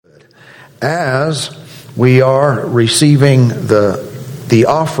as we are receiving the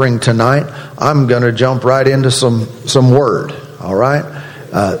offering tonight, I'm going to jump right into some word. All right?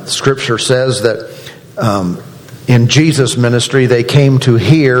 Scripture says that in Jesus' ministry, they came to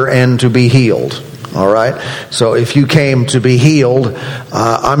hear and to be healed. All right? So if you came to be healed,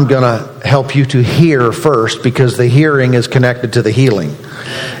 I'm going to help you to hear first, because the hearing is connected to the healing.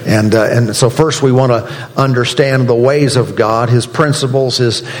 And so first we want to understand the ways of God, His principles,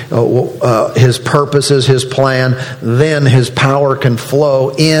 His purposes, His plan. Then His power can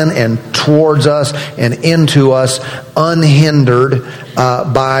flow in and towards us and into us unhindered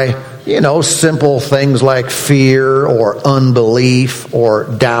by simple things like fear or unbelief or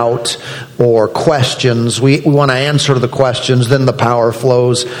doubt or questions. We want to answer the questions, then the power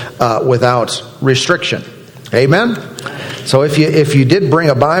flows without restriction. Amen? So if you did bring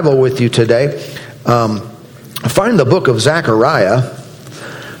a Bible with you today, find the book of Zechariah.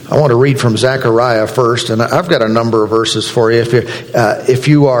 I want to read from Zechariah first, and I've got a number of verses for you. If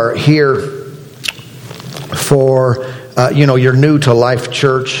you are here for you're new to Life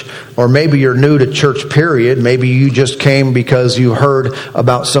Church, or maybe you're new to church period. Maybe you just came because you heard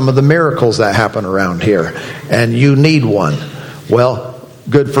about some of the miracles that happen around here and you need one. Well,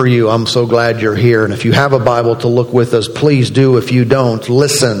 good for you. I'm so glad you're here. And if you have a Bible to look with us, please do. If you don't,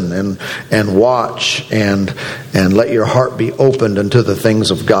 listen and watch and let your heart be opened unto the things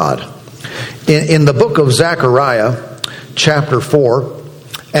of God. In the book of Zechariah, chapter 4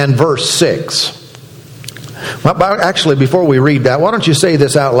 and verse 6. Actually, before we read that, why don't you say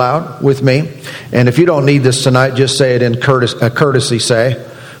this out loud with me? And if you don't need this tonight, just say it in a courtesy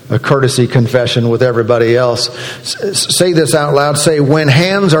confession with everybody else. Say this out loud. Say, when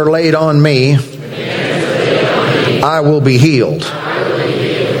hands are laid on me, I will be healed.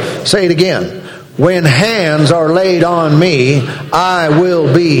 Say it again. When hands are laid on me, I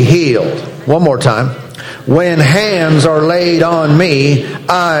will be healed. One more time. When hands are laid on me,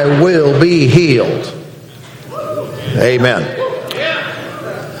 I will be healed. Amen.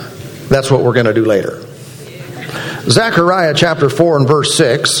 That's what we're going to do later. Zechariah chapter 4 and verse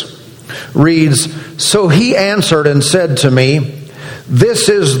 6 reads, So he answered and said to me, This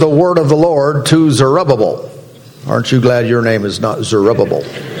is the word of the Lord to Zerubbabel. Aren't you glad your name is not Zerubbabel?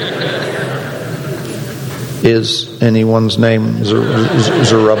 Is anyone's name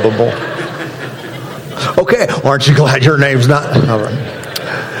Zerubbabel? Okay, aren't you glad your name's not? All right.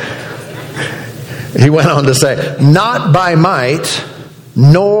 He went on to say, Not by might,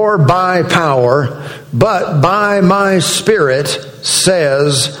 nor by power, but by my Spirit,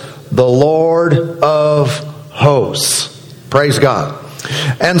 says the Lord of hosts. Praise God.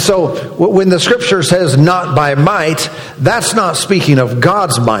 And so when the Scripture says not by might, that's not speaking of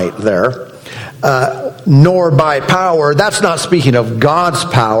God's might there. Nor by power, that's not speaking of God's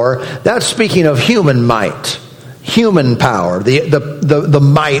power. That's speaking of human might. Human power, the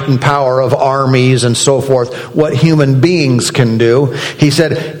might and power of armies and so forth, what human beings can do. He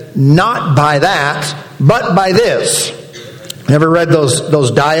said, not by that, but by this. Ever read those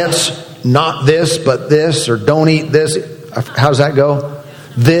diets? Not this, but this, or don't eat this. How's that go?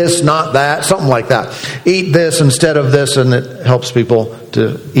 This, not that, something like that. Eat this instead of this, and it helps people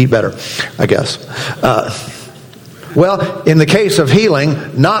to eat better, I guess. Well, in the case of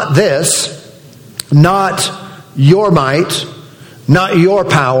healing, not this, not your might, not your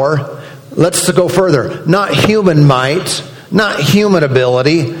power. Let's go further. Not human might, not human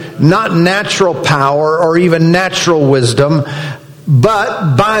ability, not natural power or even natural wisdom,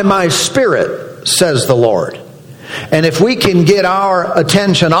 but by my Spirit, says the Lord. And if we can get our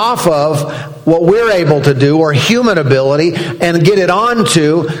attention off of what we're able to do or human ability and get it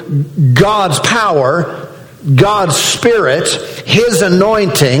onto God's power, God's Spirit, His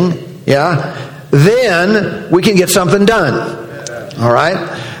anointing, then we can get something done. All right?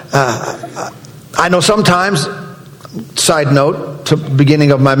 I know sometimes, side note to the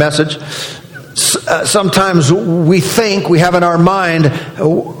beginning of my message, sometimes we think, we have in our mind,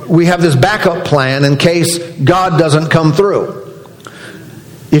 we have this backup plan in case God doesn't come through.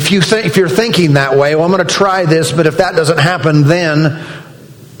 If you're thinking that way, well, I'm going to try this, but if that doesn't happen, then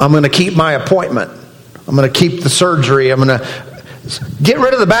I'm going to keep my appointment. I'm going to keep the surgery. I'm going to get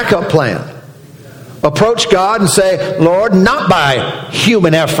rid of the backup plan. Approach God and say, Lord, not by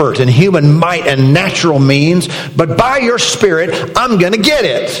human effort and human might and natural means, but by your Spirit, I'm going to get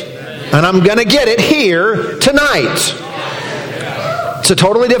it. And I'm going to get it here tonight. It's a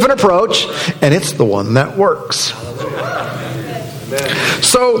totally different approach, and it's the one that works.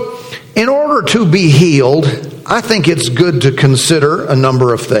 So, in order to be healed, I think it's good to consider a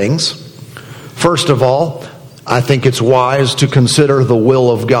number of things. First of all, I think it's wise to consider the will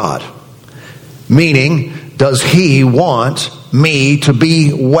of God. Meaning, does he want me to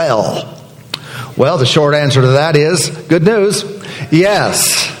be well? Well, the short answer to that is good news.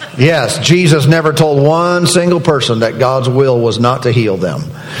 Yes. Yes, Jesus never told one single person that God's will was not to heal them.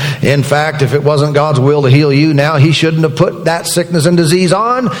 In fact, if it wasn't God's will to heal you now, he shouldn't have put that sickness and disease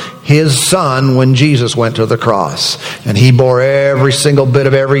on his son when Jesus went to the cross. And he bore every single bit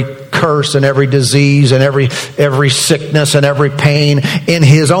of every curse and every disease and every sickness and every pain in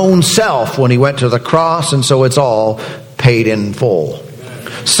his own self when he went to the cross. And so it's all paid in full.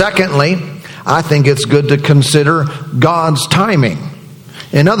 Secondly, I think it's good to consider God's timing.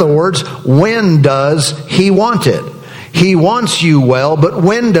 In other words, when does he want it? He wants you well, but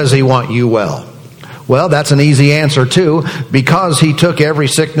when does he want you well? Well, that's an easy answer too. Because he took every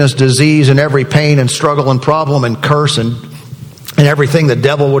sickness, disease, and every pain and struggle and problem and curse and everything the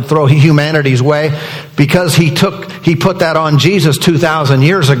devil would throw humanity's way, because he put that on Jesus 2,000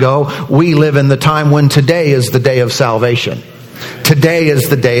 years ago, we live in the time when today is the day of salvation. Today is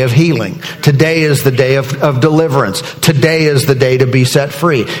the day of healing. Today is the day of deliverance. Today is the day to be set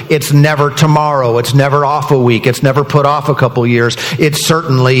free. It's never tomorrow. It's never off a week. It's never put off a couple years. It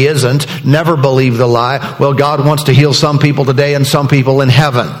certainly isn't. Never believe the lie. Well, God wants to heal some people today and some people in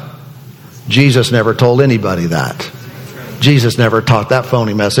heaven. Jesus never told anybody that. Jesus never taught that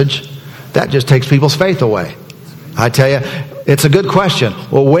phony message. That just takes people's faith away. I tell you, it's a good question.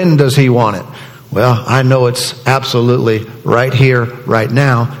 Well, when does he want it? Well, I know it's absolutely right here, right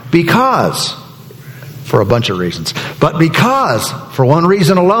now, because, for a bunch of reasons, but because, for one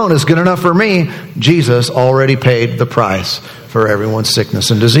reason alone is good enough for me, Jesus already paid the price for everyone's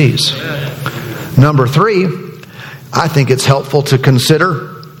sickness and disease. Number 3, I think it's helpful to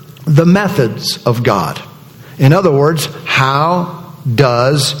consider the methods of God. In other words, how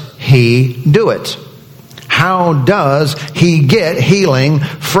does he do it? How does he get healing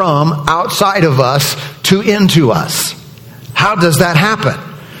from outside of us to into us? How does that happen?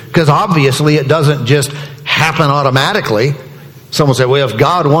 Because obviously it doesn't just happen automatically. Someone said, well, if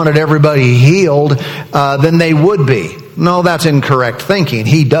God wanted everybody healed, then they would be. No, that's incorrect thinking.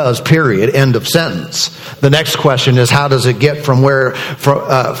 He does, period, end of sentence. The next question is, how does it get from where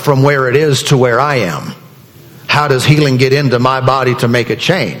it is to where I am? How does healing get into my body to make a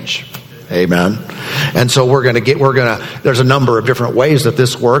change? Amen. And so there's a number of different ways that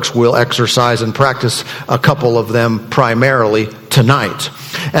this works. We'll exercise and practice a couple of them primarily tonight.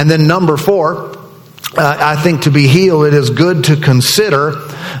 And then number 4, I think to be healed, it is good to consider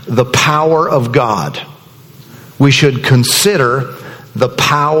the power of God. We should consider the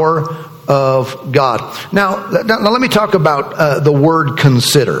power of God. Now let me talk about the word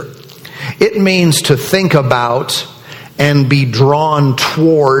consider. It means to think about and be drawn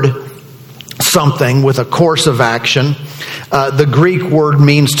toward something with a course of action. The Greek word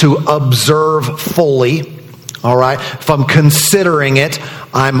means to observe fully. All right. If I'm considering it,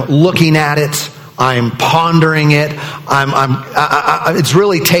 I'm looking at it, I'm pondering it. It's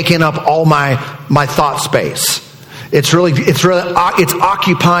really taking up all my thought space. It's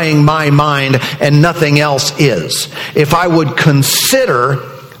occupying my mind, and nothing else is. If I would consider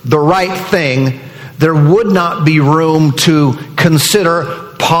the right thing, there would not be room to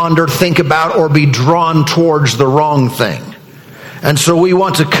consider, ponder, think about, or be drawn towards the wrong thing. And so we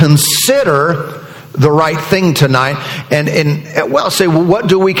want to consider the right thing tonight. And what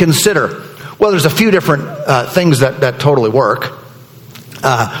do we consider? Well, there's a few different things that totally work.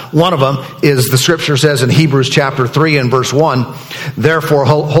 One of them is the scripture says in Hebrews chapter 3 and verse 1, therefore,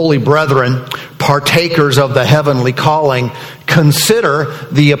 holy brethren, partakers of the heavenly calling, consider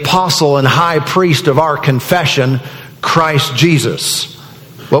the apostle and high priest of our confession, Christ Jesus.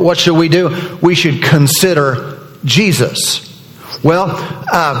 But what should we do? We should consider Jesus. Well,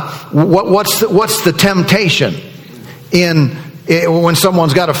 what's the temptation when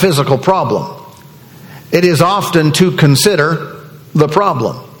someone's got a physical problem? It is often to consider the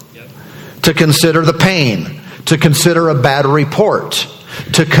problem, to consider the pain, to consider a bad report,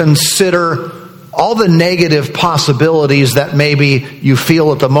 to consider all the negative possibilities that maybe you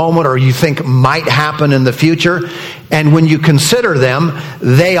feel at the moment or you think might happen in the future. And when you consider them,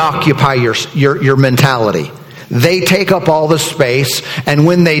 they occupy your mentality. They take up all the space, and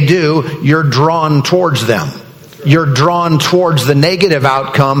when they do, you're drawn towards them. You're drawn towards the negative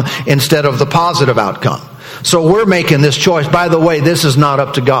outcome instead of the positive outcome. So we're making this choice. By the way, this is not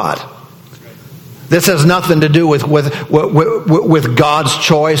up to God. This has nothing to do with God's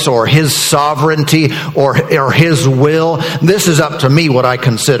choice or His sovereignty or His will. This is up to me what I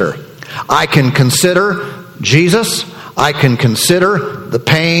consider. I can consider Jesus. I can consider the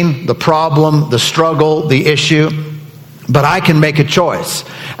pain, the problem, the struggle, the issue. But I can make a choice,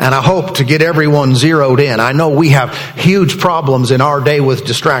 and I hope to get everyone zeroed in. I know we have huge problems in our day with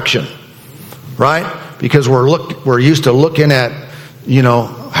distraction, right? Because we're used to looking at,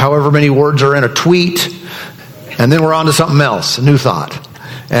 however many words are in a tweet, and then we're on to something else, a new thought.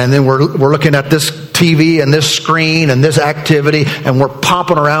 And then we're looking at this TV and this screen and this activity, and we're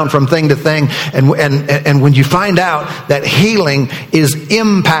popping around from thing to thing. And when you find out that healing is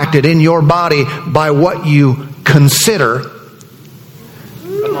impacted in your body by what you consider,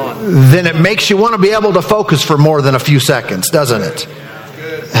 then it makes you want to be able to focus for more than a few seconds, doesn't it?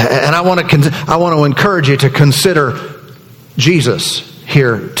 And I want to encourage you to consider Jesus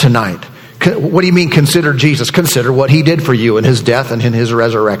here tonight. What do you mean consider Jesus? Consider what he did for you in his death and in his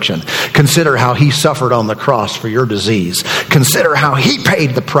resurrection. Consider how he suffered on the cross for your disease. Consider how he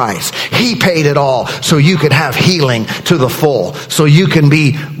paid the price. He paid it all so you could have healing to the full. So you can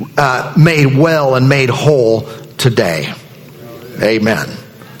be made well and made whole today. Amen.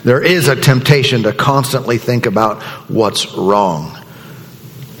 There is a temptation to constantly think about what's wrong.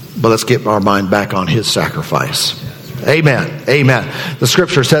 But let's get our mind back on his sacrifice. Amen. Amen. The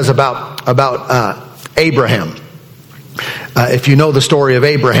scripture says about Abraham. If you know the story of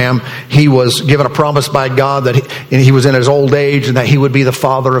Abraham, he was given a promise by God that he was in his old age and that he would be the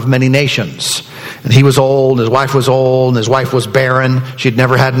father of many nations. And he was old, his wife was old, and his wife was barren. She'd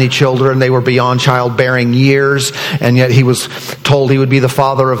never had any children. They were beyond childbearing years. And yet he was told he would be the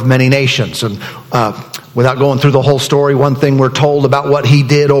father of many nations. And without going through the whole story, one thing we're told about what he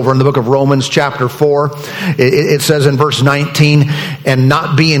did over in the book of Romans chapter 4, it says in verse 19, and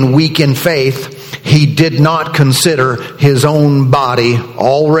not being weak in faith, he did not consider his own body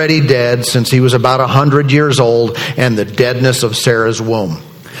already dead since he was about 100 years old and the deadness of Sarah's womb.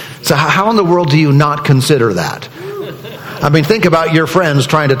 So how in the world do you not consider that? I mean, think about your friends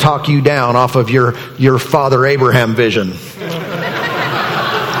trying to talk you down off of your father Abraham vision.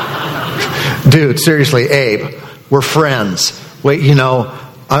 Dude, seriously, Abe, we're friends. Wait,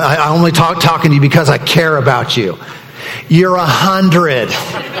 I only talking to you because I care about you. You're 100.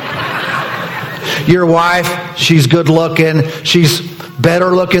 Your wife, she's good looking. She's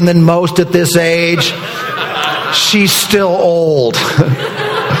better looking than most at this age. She's still old.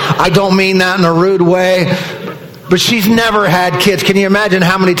 I don't mean that in a rude way, but she's never had kids. Can you imagine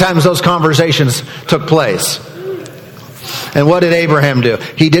how many times those conversations took place? And what did Abraham do?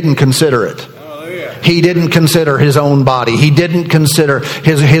 He didn't consider it. He didn't consider his own body. He didn't consider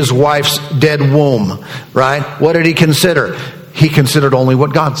his wife's dead womb, right? What did he consider? He considered only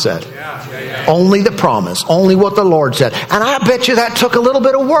what God said. Only the promise. Only what the Lord said. And I bet you that took a little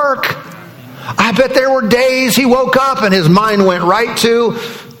bit of work. I bet there were days he woke up and his mind went right to,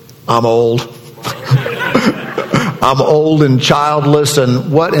 I'm old. I'm old and childless,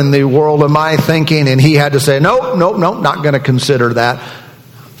 and what in the world am I thinking? And he had to say, nope, not going to consider that.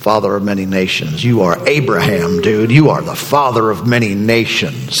 Father of many nations. You are Abraham, dude. You are the father of many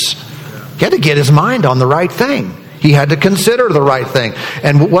nations. He had to get his mind on the right thing. He had to consider the right thing.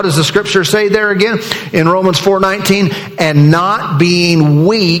 And what does the scripture say there again? In Romans 4:19, and not being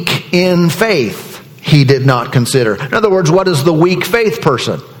weak in faith, he did not consider. In other words, what does the weak faith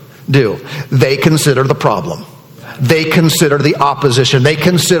person do? They consider the problem. They consider the opposition. They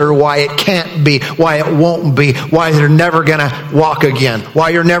consider why it can't be, why it won't be, why they're never going to walk again, why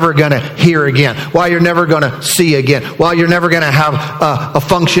you're never going to hear again, why you're never going to see again, why you're never going to have a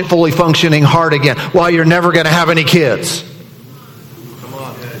fully functioning heart again, why you're never going to have any kids.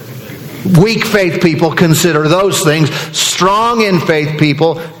 Weak faith people consider those things. Strong in faith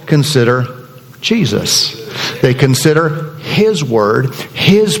people consider Jesus. They consider his word,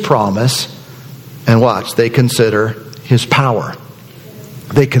 his promise. And watch, they consider his power.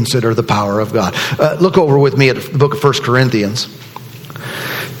 They consider the power of God. Look over with me at the book of 1 Corinthians,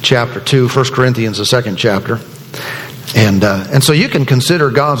 chapter 2. 1 Corinthians, the second chapter. And so you can consider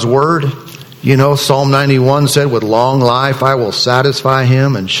God's word. Psalm 91 said, with long life I will satisfy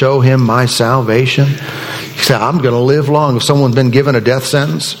him and show him my salvation. He said, I'm going to live long. If someone's been given a death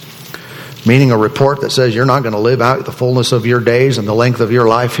sentence, meaning a report that says you're not going to live out the fullness of your days and the length of your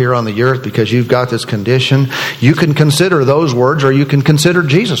life here on the earth because you've got this condition, you can consider those words, or you can consider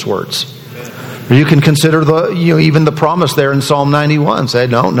Jesus' words. Or you can consider even the promise there in Psalm 91. Say,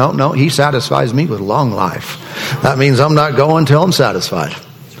 no, he satisfies me with long life. That means I'm not going until I'm satisfied.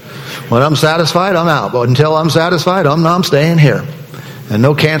 When I'm satisfied, I'm out. But until I'm satisfied, I'm staying here. And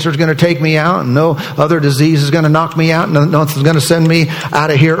no cancer is going to take me out, and no other disease is going to knock me out, and nothing's going to send me out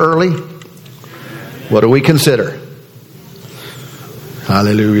of here early. What do we consider?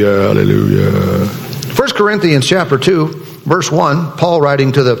 Hallelujah, hallelujah. 1 Corinthians chapter 2, verse 1, Paul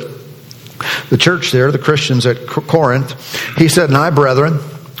writing to the the church there, the Christians at Corinth, he said, "And I, brethren,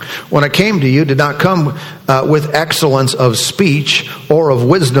 when I came to you, did not come with excellence of speech or of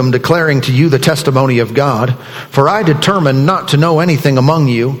wisdom, declaring to you the testimony of God. For I determined not to know anything among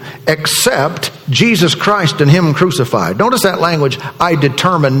you except Jesus Christ and Him crucified." Notice that language, I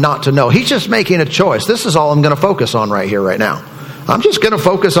determined not to know. He's just making a choice. This is all I'm going to focus on right here, right now. I'm just going to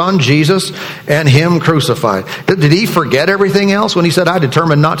focus on Jesus and Him crucified. Did He forget everything else when He said, I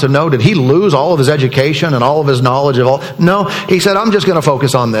determined not to know? Did He lose all of His education and all of His knowledge of all? No, He said, I'm just going to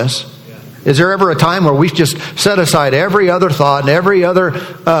focus on this. Is there ever a time where we just set aside every other thought and every other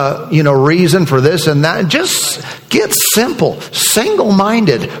reason for this and that? Just get simple,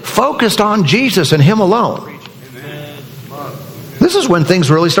 single-minded, focused on Jesus and Him alone. This is when things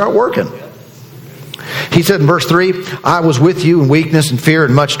really start working. He said in verse 3, I was with you in weakness and fear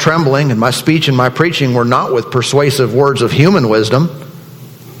and much trembling, and my speech and my preaching were not with persuasive words of human wisdom.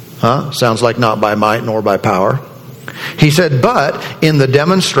 Sounds like not by might nor by power. He said, but in the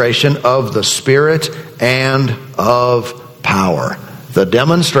demonstration of the Spirit and of power. The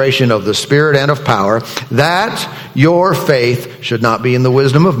demonstration of the Spirit and of power, that your faith should not be in the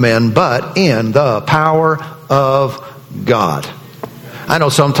wisdom of men, but in the power of God. I know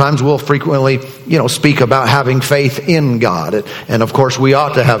sometimes we'll frequently, speak about having faith in God. And of course, we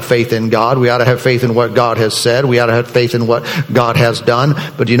ought to have faith in God. We ought to have faith in what God has said. We ought to have faith in what God has done.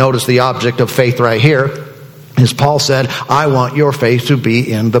 But you notice the object of faith right here is Paul said, I want your faith to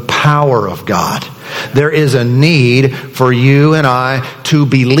be in the power of God. There is a need for you and I to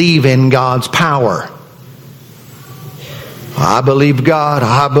believe in God's power. I believe God.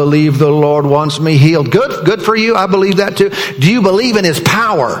 I believe the Lord wants me healed. Good for you. I believe that too. Do you believe in His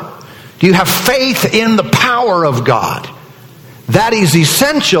power? Do you have faith in the power of God? That is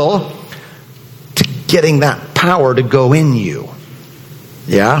essential to getting that power to go in you.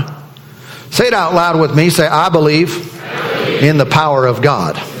 Yeah? Say it out loud with me. Say, I believe in the power of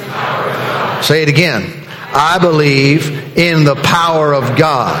God. Say it again. I believe in the power of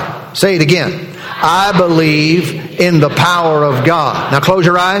God. Say it again. I believe in the power of God. Now close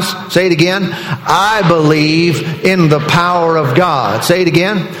your eyes. Say it again. I believe in the power of God. Say it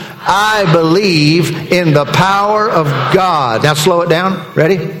again. I believe in the power of God. Now slow it down.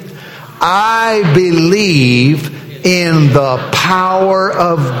 Ready? I believe in the power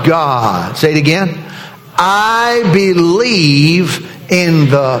of God. Say it again. I believe in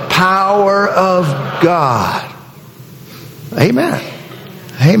the power of God. Amen.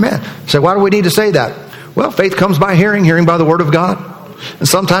 Amen. So why do we need to say that? Well, faith comes by hearing, hearing by the Word of God. And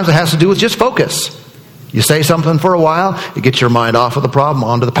sometimes it has to do with just focus. You say something for a while, it gets your mind off of the problem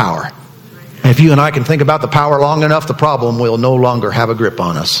onto the power. And if you and I can think about the power long enough, the problem will no longer have a grip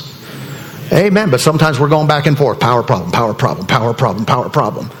on us. Amen. But sometimes we're going back and forth. Power problem, power problem, power problem, power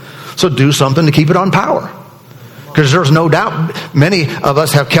problem. So do something to keep it on power. Because there's no doubt many of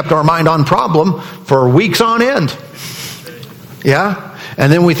us have kept our mind on problem for weeks on end. Yeah? And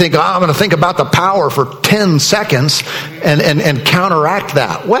then we think, I'm going to think about the power for 10 seconds and counteract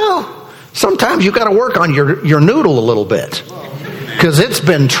that. Well, sometimes you've got to work on your noodle a little bit. Because it's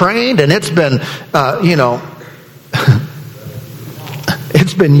been trained and it's been,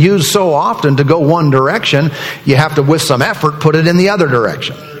 it's been used so often to go one direction, you have to, with some effort, put it in the other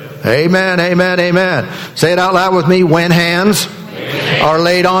direction. Amen, amen, amen. Say it out loud with me. When hands are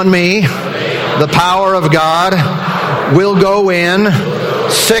laid on me, the power of God will go in.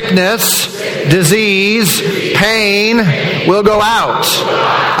 Sickness, disease, pain will go out.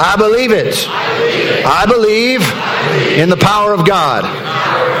 I believe it. I believe in the power of God.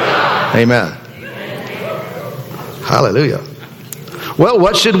 Amen. Hallelujah. Well,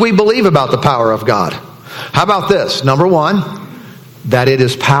 what should we believe about the power of God? How about this? Number one, that it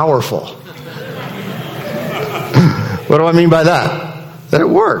is powerful. What do I mean by that? That it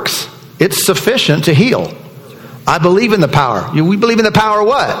works. It's sufficient to heal. I believe in the power. We believe in the power of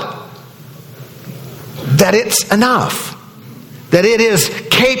what? That it's enough. That it is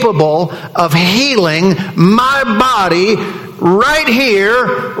capable of healing my body right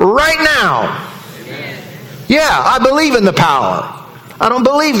here, right now. Yeah, I believe in the power. I don't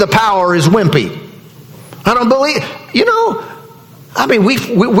believe the power is wimpy. I don't believe,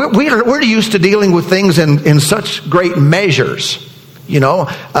 we're used to dealing with things in such great measures.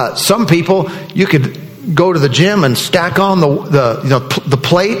 Some people, you could go to the gym and stack on the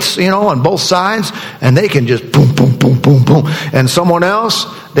plates, on both sides, and they can just boom, boom, boom, boom, boom. And someone else,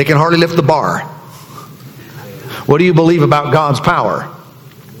 they can hardly lift the bar. What do you believe about God's power?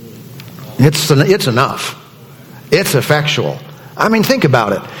 It's enough. It's effectual. I mean, think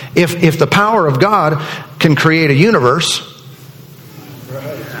about it. If the power of God can create a universe,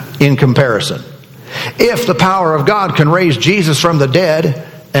 in comparison. If the power of God can raise Jesus from the dead,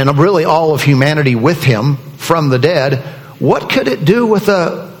 and really all of humanity with him from the dead, what could it do with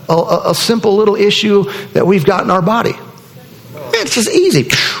a simple little issue that we've got in our body? It's just easy.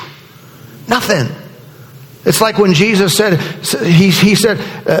 Nothing. It's like when Jesus said, he said,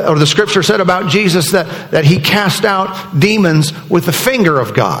 or the scripture said about Jesus that he cast out demons with the finger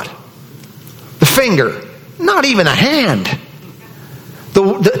of God. The finger, not even a hand.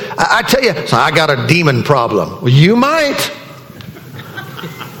 I tell you, so I got a demon problem. Well, you might.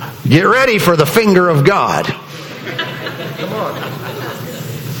 Get ready for the finger of God. Come on.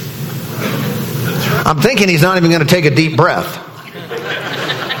 I'm thinking he's not even going to take a deep breath.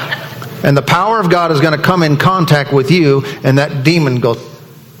 And the power of God is going to come in contact with you, and that demon goes,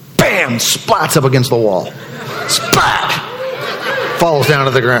 bam, splats up against the wall. Splat! Falls down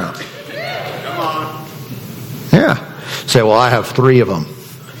to the ground. Come on. Yeah. Say, well, I have 3 of them.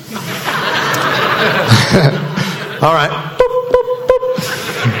 All right.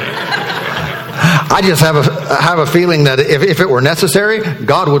 I just have a feeling that if it were necessary,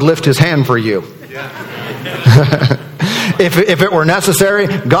 God would lift his hand for you. If it were necessary,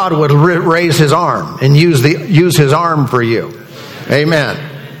 God would raise his arm and use his arm for you. Amen.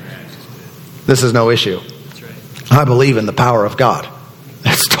 This is no issue. I believe in the power of God.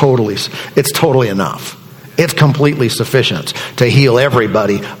 It's totally enough. It's completely sufficient to heal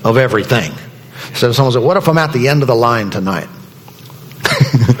everybody of everything. So someone said, what if I'm at the end of the line tonight?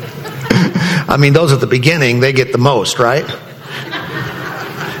 I mean, those at the beginning, they get the most, right?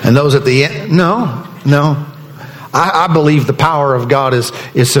 And those at the end, no. I believe the power of God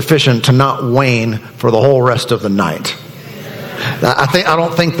is sufficient to not wane for the whole rest of the night. I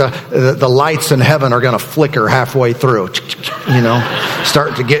don't think the lights in heaven are going to flicker halfway through,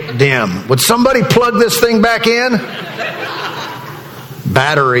 start to get dim. Would somebody plug this thing back in?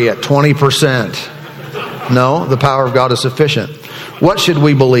 Battery at 20%. No, the power of God is sufficient. What should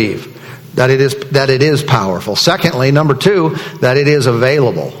we believe? That it is powerful. Secondly, number 2, that it is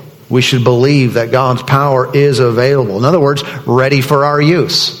available. We should believe that God's power is available. In other words, ready for our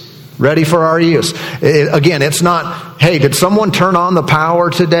use. Ready for our use. Again, it's not, hey, did someone turn on the power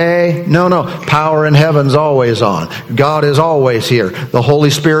today? No. Power in heaven's always on. God is always here. The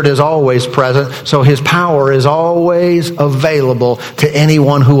Holy Spirit is always present. So his power is always available to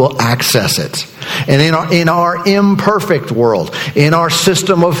anyone who will access it. And in our imperfect world, in our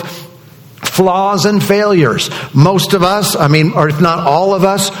system of flaws and failures, most of us, or if not all of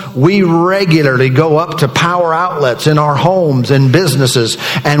us, we regularly go up to power outlets in our homes and businesses,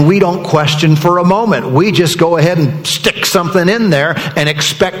 and we don't question for a moment. We just go ahead and stick something in there and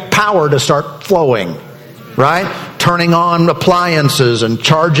expect power to start flowing, right? Turning on appliances and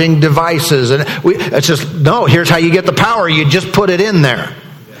charging devices, and it's just, no, here's how you get the power. You just put it in there.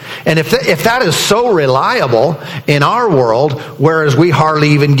 And if that is so reliable in our world, whereas we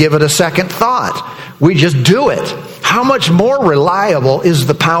hardly even give it a second thought, we just do it. How much more reliable is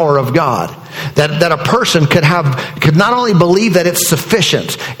the power of God? That a person could not only believe that it's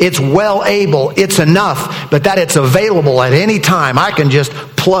sufficient, it's well able, it's enough, but that it's available at any time. I can just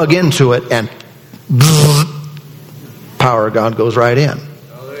plug into it and power of God goes right in.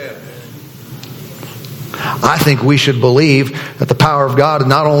 I think we should believe that the power of God,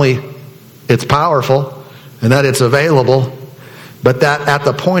 not only it's powerful and that it's available, but that at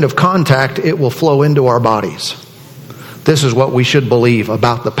the point of contact, it will flow into our bodies. This is what we should believe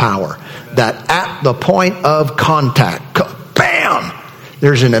about the power. That at the point of contact, bam,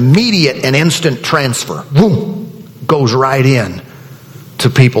 there's an immediate and instant transfer. Boom, goes right in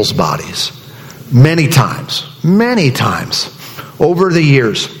to people's bodies. Many times, over the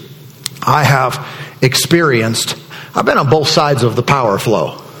years, I have experienced, I've been on both sides of the power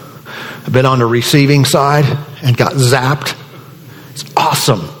flow. I've been on the receiving side and got zapped. It's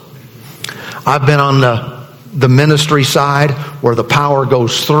awesome. I've been on the ministry side where the power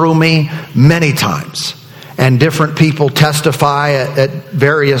goes through me many times. And different people testify at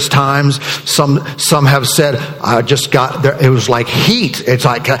various times. Some have said, I just got there. It was like heat. It's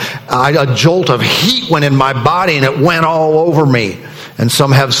like a jolt of heat went in my body and it went all over me. And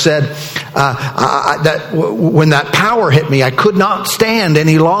some have said that when that power hit me, I could not stand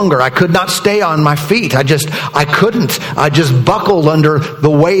any longer. I could not stay on my feet. I couldn't. I just buckled under the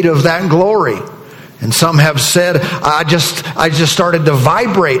weight of that glory. And some have said, I just started to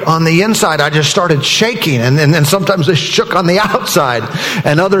vibrate on the inside. I just started shaking. And sometimes it shook on the outside.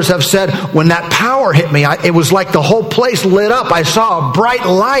 And others have said, when that power hit me, it was like the whole place lit up. I saw a bright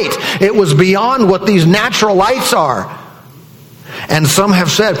light. It was beyond what these natural lights are. And some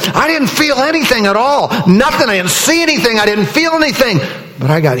have said, I didn't feel anything at all. Nothing. I didn't see anything. I didn't feel anything. but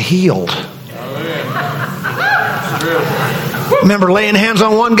I got healed. Remember laying hands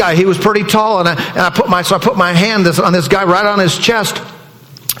on one guy. He was pretty tall, and I put my hand on this guy right on his chest.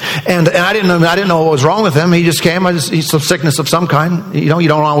 And I didn't know what was wrong with him. He just came. He's a sickness of some kind. You don't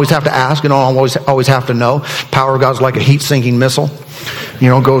always have to ask. You don't always have to know. Power of God's like a heat-sinking missile.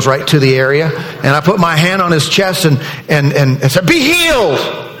 Goes right to the area. And I put my hand on his chest and said, "Be healed."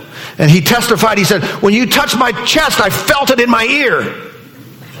 And he testified. He said, "When you touched my chest, I felt it in my ear."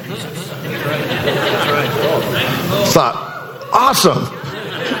 Thought, awesome.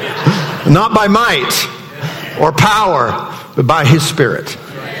 Not by might or power, but by His Spirit.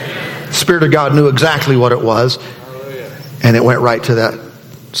 The Spirit of God knew exactly what it was, and it went right to that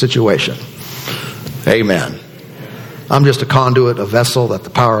situation. Amen. I'm just a conduit, a vessel that the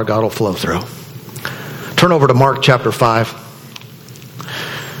power of God will flow through. Turn over to Mark chapter 5.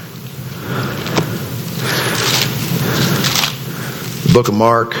 The book of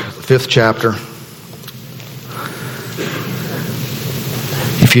Mark, the 5th chapter.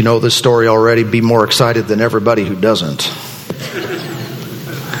 If you know this story already, be more excited than everybody who doesn't.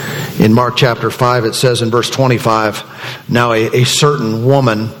 In Mark chapter 5, it says in verse 25, "Now a certain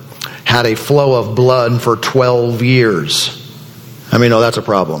woman had a flow of blood for 12 years. How many know that's a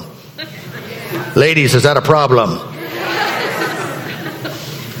problem? Ladies, is that a problem?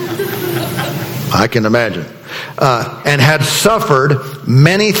 I can imagine. And had suffered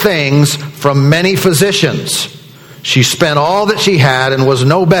many things from many physicians. She spent all that she had and was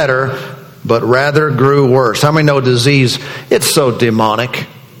no better, but rather grew worse." How many know disease? It's so demonic.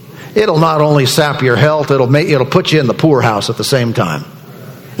 It'll not only sap your health, it'll put you in the poorhouse at the same time.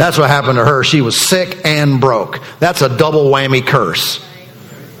 That's what happened to her. She was sick and broke. That's a double whammy curse.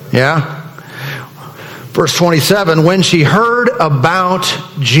 Yeah? Verse 27, "When she heard about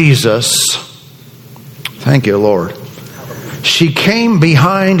Jesus," thank you, Lord, "she came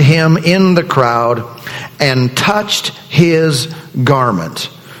behind him in the crowd and touched his garment.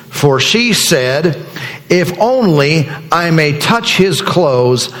 For she said, 'If only I may touch his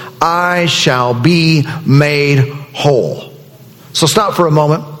clothes, I shall be made whole.'" So stop for a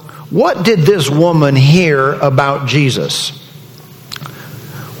moment. What did this woman hear about Jesus?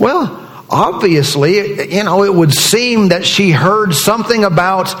 Well, obviously, it would seem that she heard something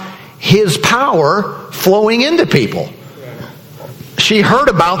about His power flowing into people. She heard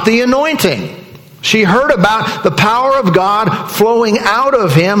about the anointing. She heard about the power of God flowing out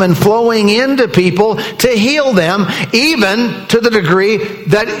of Him and flowing into people to heal them, even to the degree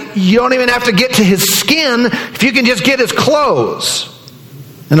that you don't even have to get to His skin if you can just get His clothes.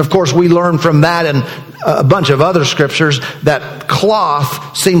 And of course, we learn from that and a bunch of other scriptures that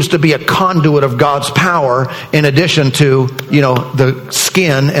cloth seems to be a conduit of God's power in addition to, the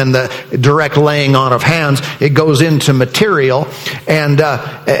skin and the direct laying on of hands. It goes into material. And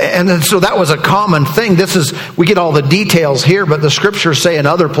so that was a common thing. We get all the details here, but the scriptures say in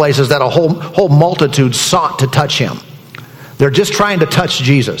other places that a whole multitude sought to touch Him. They're just trying to touch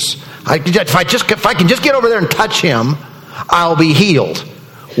Jesus. If I can just get over there and touch Him, I'll be healed.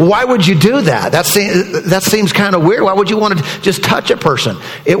 Why would you do that? That seems kind of weird. Why would you want to just touch a person?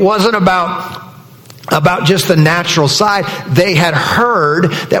 It wasn't about just the natural side. They had heard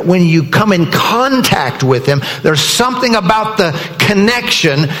that when you come in contact with Him, there's something about the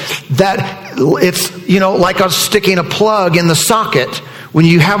connection that it's, like us sticking a plug in the socket. When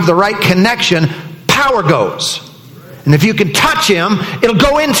you have the right connection, power goes. And if you can touch Him, it'll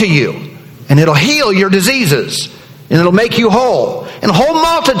go into you and it'll heal your diseases. And it'll make you whole. And a whole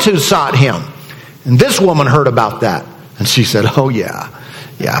multitude sought Him. And this woman heard about that. And she said, "Oh yeah.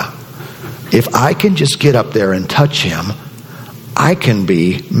 If I can just get up there and touch Him, I can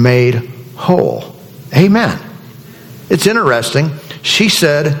be made whole." Amen. It's interesting. She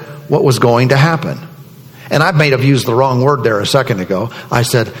said what was going to happen. And I may have used the wrong word there a second ago. I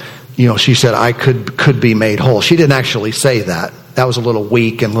said, she said, "I could be made whole." She didn't actually say that. That was a little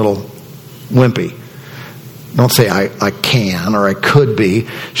weak and a little wimpy. Don't say I can or I could be.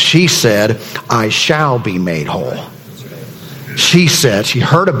 She said, "I shall be made whole." She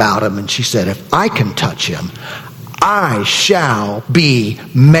heard about Him and she said, "If I can touch Him, I shall be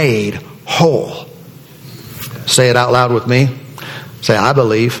made whole." Say it out loud with me. Say, I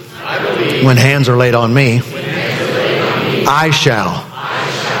believe when hands are laid on me, I shall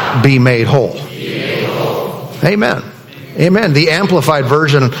be made whole. Amen. Amen. The amplified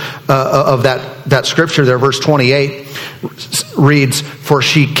version of that scripture there, verse 28, reads, "For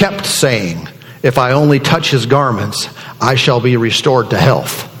she kept saying, 'If I only touch His garments, I shall be restored to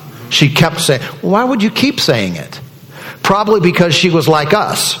health.'" She kept saying, why would you keep saying it? Probably because she was like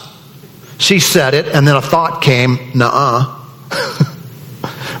us. She said it, and then a thought came, nuh-uh.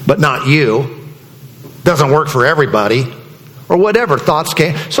 but not you. Doesn't work for everybody. Or whatever thoughts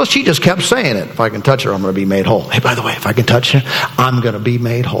came. So she just kept saying it. If I can touch her, I'm going to be made whole. Hey, by the way, if I can touch him, I'm going to be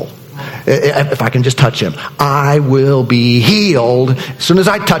made whole. If I can just touch him, I will be healed. As soon as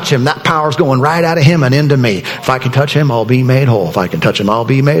I touch him, that power's going right out of him and into me. If I can touch him, I'll be made whole. If I can touch him, I'll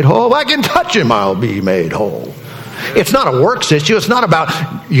be made whole. If I can touch him, I'll be made whole. It's not a works issue. It's not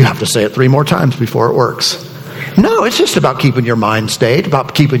about, you have to say it 3 more times before it works. No, it's just about keeping your mind stayed,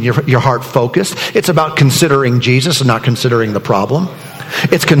 about keeping your heart focused. It's about considering Jesus and not considering the problem.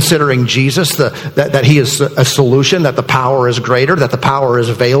 It's considering Jesus, that he is a solution, that the power is greater, that the power is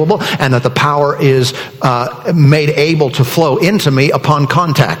available, and that the power is made able to flow into me upon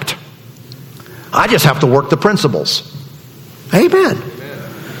contact. I just have to work the principles. Amen.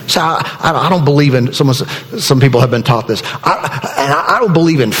 So I don't believe in, some people have been taught this, I don't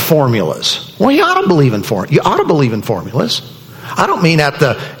believe in formulas. Well, you ought to believe in formulas. I don't mean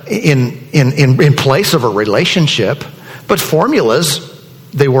in place of a relationship, but formulas,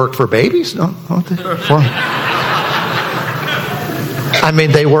 they work for babies, don't they? I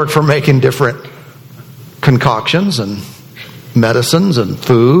mean, they work for making different concoctions and medicines and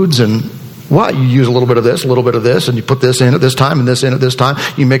foods and what? You use a little bit of this, and you put this in at this time and this in at this time.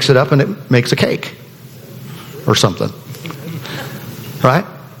 You mix it up and it makes a cake or something. Right?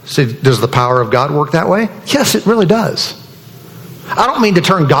 See, does the power of God work that way? Yes, it really does. I don't mean to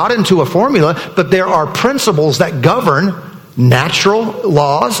turn God into a formula, but there are principles that govern natural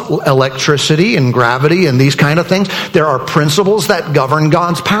laws, electricity and gravity and these kind of things. There are principles that govern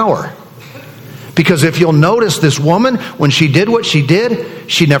God's power. Because if you'll notice, this woman, when she did what she did,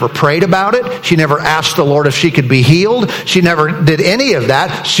 she never prayed about it. She never asked the Lord if she could be healed. She never did any of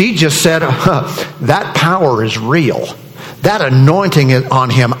that. She just said, that power is real. That anointing is on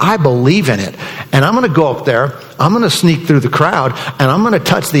him. I believe in it. And I'm going to go up there. I'm going to sneak through the crowd. And I'm going to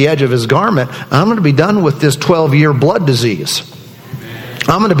touch the edge of his garment. And I'm going to be done with this 12-year blood disease.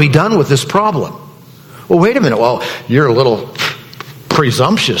 I'm going to be done with this problem. Well, wait a minute. Well, you're a little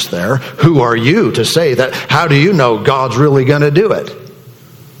presumptuous there. Who are you to say that? How do you know God's really going to do it?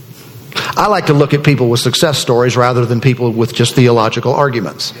 I like to look at people with success stories rather than people with just theological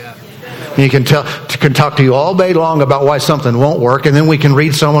arguments. You can talk to you all day long about why something won't work, and then we can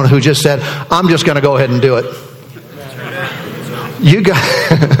read someone who just said, I'm just going to go ahead and do it.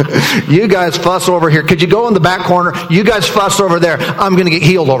 You guys fuss over here. Could you go in the back corner? You guys fuss over there. I'm going to get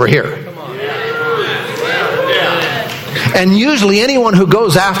healed over here. And usually anyone who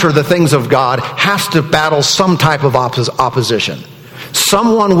goes after the things of God has to battle some type of opposition.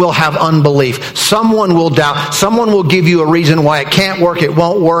 Someone will have unbelief. Someone will doubt. Someone will give you a reason why it can't work, it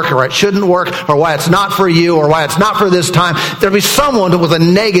won't work, or it shouldn't work, or why it's not for you, or why it's not for this time. There'll be someone with a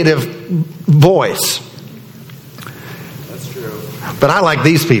negative voice. That's true. But I like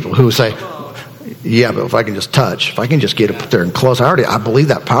these people who say, yeah, but if I can just touch, if I can just get up there and close, I believe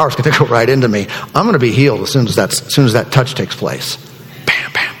that power is going to go right into me. I'm going to be healed as soon as that touch takes place.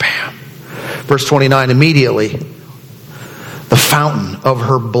 Bam, bam, bam. Verse 29, immediately the fountain of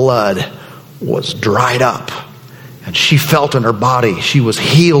her blood was dried up, and she felt in her body she was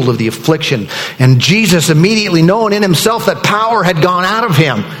healed of the affliction. And Jesus, immediately knowing in himself that power had gone out of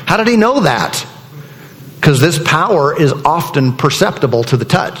him. How did he know that? Because this power is often perceptible to the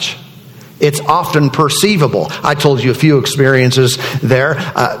touch. It's often perceivable. I told you a few experiences there.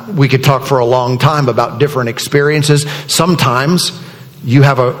 We could talk for a long time about different experiences. Sometimes you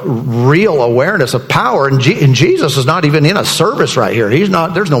have a real awareness of power, and Jesus is not even in a service right here.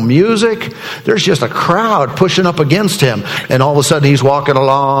 There's no music. There's just a crowd pushing up against him. And all of a sudden he's walking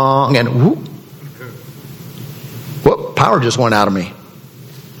along and whoop, power just went out of me.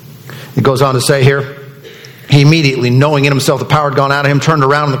 It goes on to say here, he immediately, knowing in himself the power had gone out of him, turned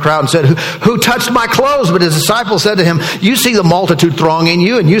around in the crowd and said, who touched my clothes? But his disciples said to him, you see the multitude thronging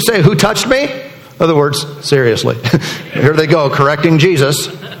you, and you say, who touched me? In other words, seriously. Here they go, correcting Jesus.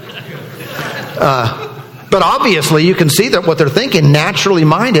 But obviously, you can see that what they're thinking, naturally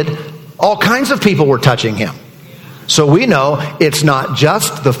minded, all kinds of people were touching him. So we know it's not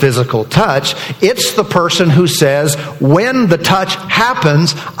just the physical touch, it's the person who says, when the touch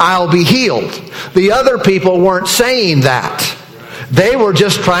happens, I'll be healed. The other people weren't saying that. They were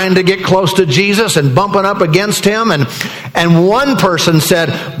just trying to get close to Jesus and bumping up against him. And one person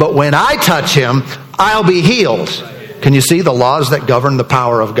said, but when I touch him, I'll be healed. Can you see the laws that govern the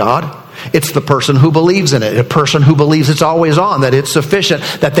power of God? It's the person who believes in it, a person who believes it's always on, that it's sufficient,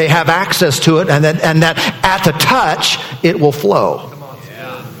 that they have access to it, and that at the touch, it will flow.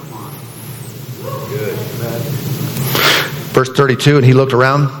 Verse 32, and he looked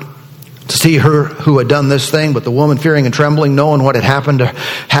around to see her who had done this thing. But the woman, fearing and trembling, knowing what had happened to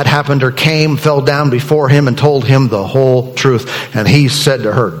her, came, fell down before him, and told him the whole truth. And he said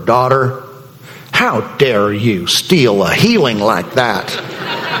to her, daughter, how dare you steal a healing like that?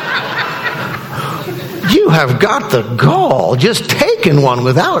 You have got the gall, just taking one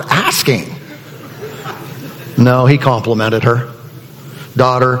without asking. No, he complimented her.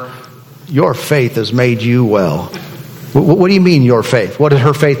 Daughter, your faith has made you well. What do you mean, your faith? What did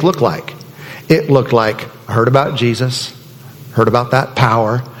her faith look like? It looked like, I heard about Jesus, heard about that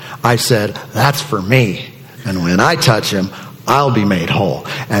power. I said, that's for me. And when I touch him, I'll be made whole.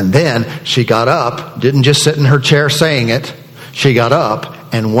 And then she got up, didn't just sit in her chair saying it. She got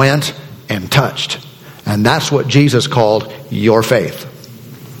up and went and touched. And that's what Jesus called your faith.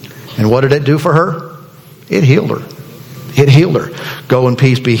 And what did it do for her? It healed her. It healed her. Go in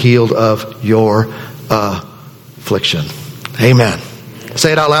peace, be healed of your affliction. Amen.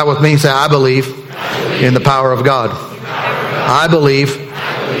 Say it out loud with me. Say, I believe in the power of God. I believe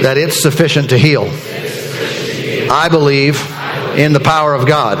that it's sufficient to heal. I believe in the power of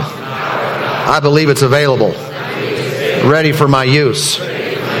God. I believe it's available, ready for my use.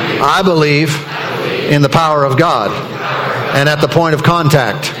 I believe in the power of God. And at the point of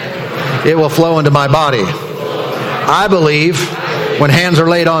contact, it will flow into my body. I believe when hands are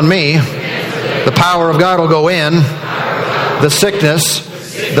laid on me, the power of God will go in. The sickness,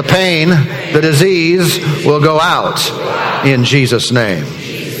 the pain, the disease will go out in Jesus' name.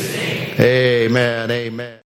 Amen. Amen.